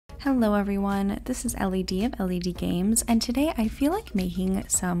Hello everyone, this is LED of LED Games, and today I feel like making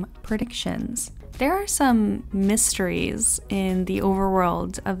some predictions. There are some mysteries in the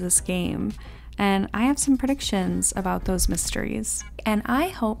overworld of this game, and I have some predictions about those mysteries. And I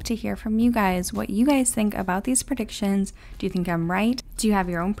hope to hear from you guys what you guys think about these predictions. Do you think I'm right? Do you have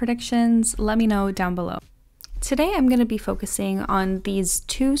your own predictions? Let me know down below. Today I'm going to be focusing on these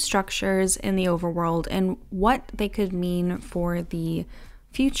two structures in the overworld and what they could mean for the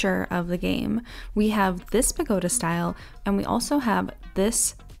future of the game. We have this pagoda style and we also have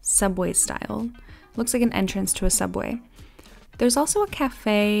this subway style. Looks like an entrance to a subway. There's also a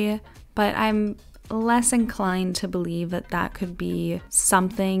cafe, but I'm less inclined to believe that that could be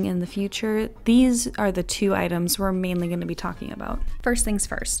something in the future. These are the two items we're mainly going to be talking about. First things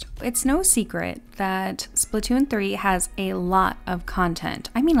first, it's no secret that Splatoon 3 has a lot of content.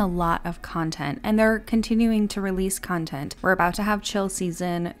 I mean a lot of content, and they're continuing to release content. We're about to have chill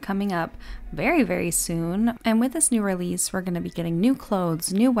season coming up very soon, and with this new release we're going to be getting new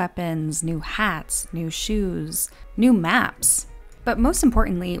clothes, new weapons, new hats, new shoes, new maps. But most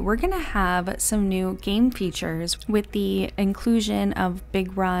importantly, we're going to have some new game features with the inclusion of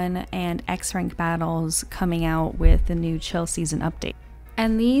Big Run and X-Rank battles coming out with the new Chill Season update.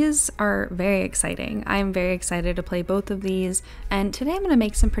 And these are very exciting. I'm very excited to play both of these, and today I'm going to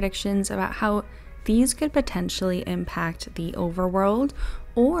make some predictions about how these could potentially impact the overworld,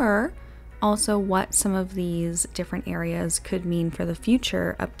 or also what some of these different areas could mean for the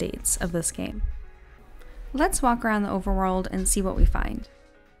future updates of this game. Let's walk around the overworld and see what we find.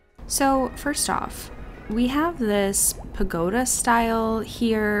 So first off, we have this pagoda style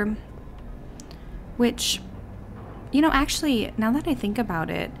here, which, you know, actually, now that I think about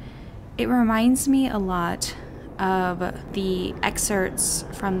it, it reminds me a lot of the excerpts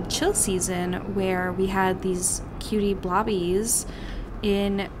from Chill Season where we had these cutie blobbies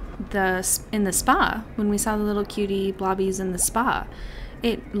in the spa. When we saw the little cutie blobbies in the spa,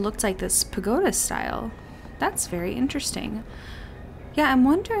 it looked like this pagoda style. That's very interesting. Yeah, I'm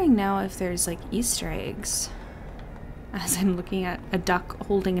wondering now if there's like Easter eggs, as I'm looking at a duck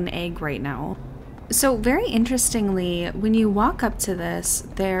holding an egg right now. So very interestingly, when you walk up to this,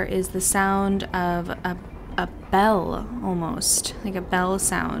 there is the sound of a bell, almost like a bell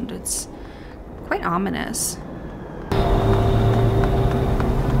sound. It's quite ominous.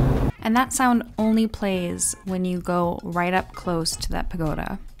 And that sound only plays when you go right up close to that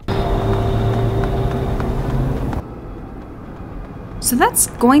pagoda. So that's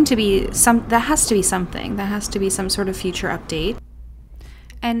going to be that has to be something. That has to be some sort of future update.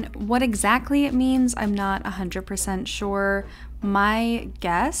 And what exactly it means, I'm not 100% sure. My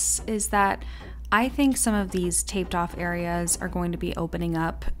guess is that I think some of these taped off areas are going to be opening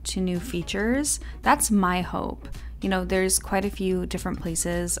up to new features. That's my hope. You know, there's quite a few different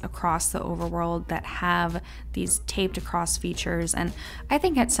places across the overworld that have these taped across features, and I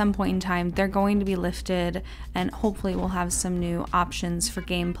think at some point in time they're going to be lifted, and hopefully we'll have some new options for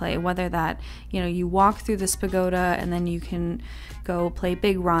gameplay, whether that, you know, you walk through this pagoda and then you can go play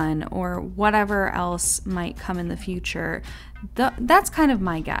Big Run or whatever else might come in the future. That's kind of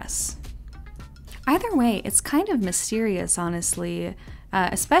my guess. Either way, it's kind of mysterious, honestly.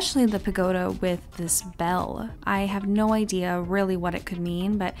 Especially the pagoda with this bell. I have no idea really what it could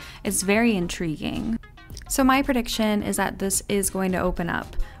mean, but it's very intriguing. So my prediction is that this is going to open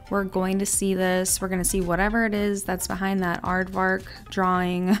up. We're going to see this. We're going to see whatever it is that's behind that aardvark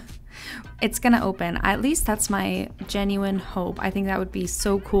drawing. It's going to open. At least that's my genuine hope. I think that would be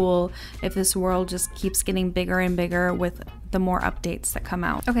so cool if this world just keeps getting bigger and bigger with the more updates that come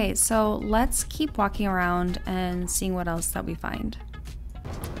out. Okay, so let's keep walking around and seeing what else that we find.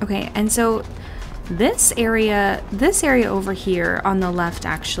 Okay, and so this area over here on the left,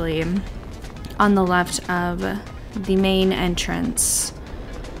 actually, on the left of the main entrance,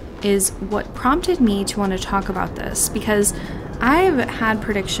 is what prompted me to want to talk about this, because I've had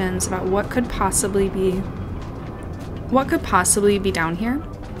predictions about what could possibly be down here,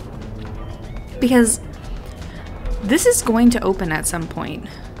 because this is going to open at some point.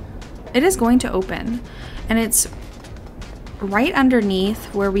 It is going to open, and it's right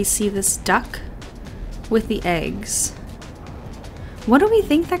underneath where we see this duck with the eggs. What do we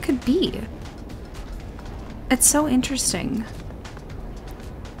think that could be? It's so interesting.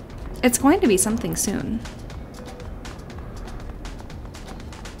 It's going to be something soon.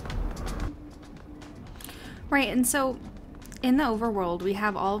 Right, and so in the overworld, we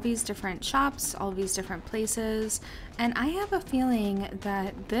have all these different shops, all these different places, and I have a feeling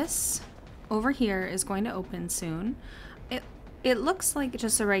that this over here is going to open soon. It looks like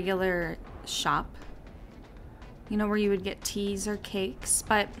just a regular shop. you know, where you would get teas or cakes,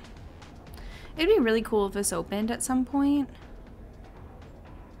 but it'd be really cool if this opened at some point.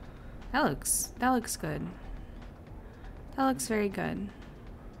 That looks good. That looks very good.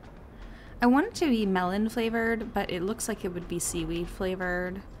 I want it to be melon flavored, but it looks like it would be seaweed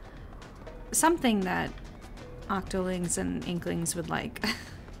flavored. Something that Octolings and Inklings would like.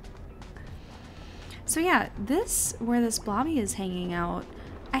 So yeah, where this blobby is hanging out,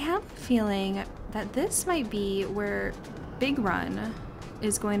 I have a feeling that this might be where Big Run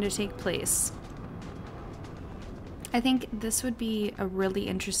is going to take place. I think this would be a really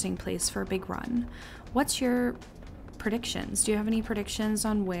interesting place for Big Run. What's your predictions? Do you have any predictions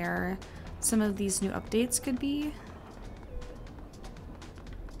on where some of these new updates could be?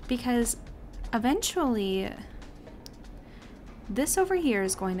 Because eventually this over here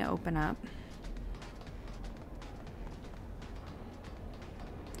is going to open up.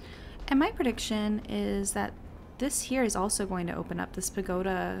 And my prediction is that this here is also going to open up, this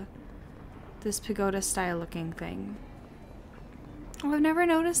pagoda style looking thing. Oh, I've never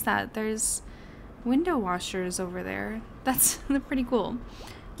noticed that. There's window washers over there. They're pretty cool.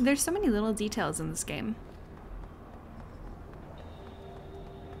 There's so many little details in this game.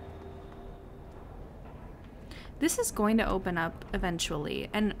 This is going to open up eventually,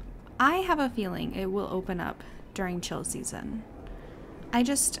 and I have a feeling it will open up during chill season. I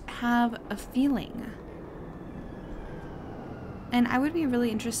just have a feeling. And I would be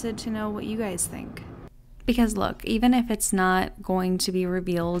really interested to know what you guys think. Because look, even if it's not going to be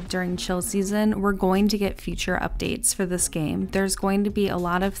revealed during chill season, we're going to get future updates for this game. There's going to be a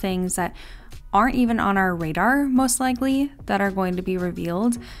lot of things that aren't even on our radar, most likely, that are going to be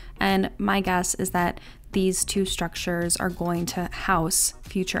revealed. And my guess is that these two structures are going to house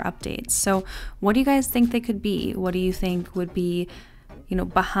future updates. So what do you guys think they could be? What do you think would be, you know,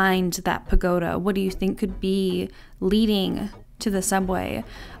 behind that pagoda? What do you think could be leading to the subway?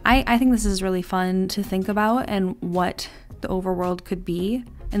 I think this is really fun to think about and what the overworld could be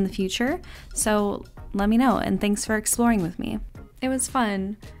in the future. So let me know, and thanks for exploring with me. It was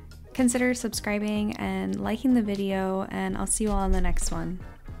fun. Consider subscribing and liking the video, and I'll see you all in the next one.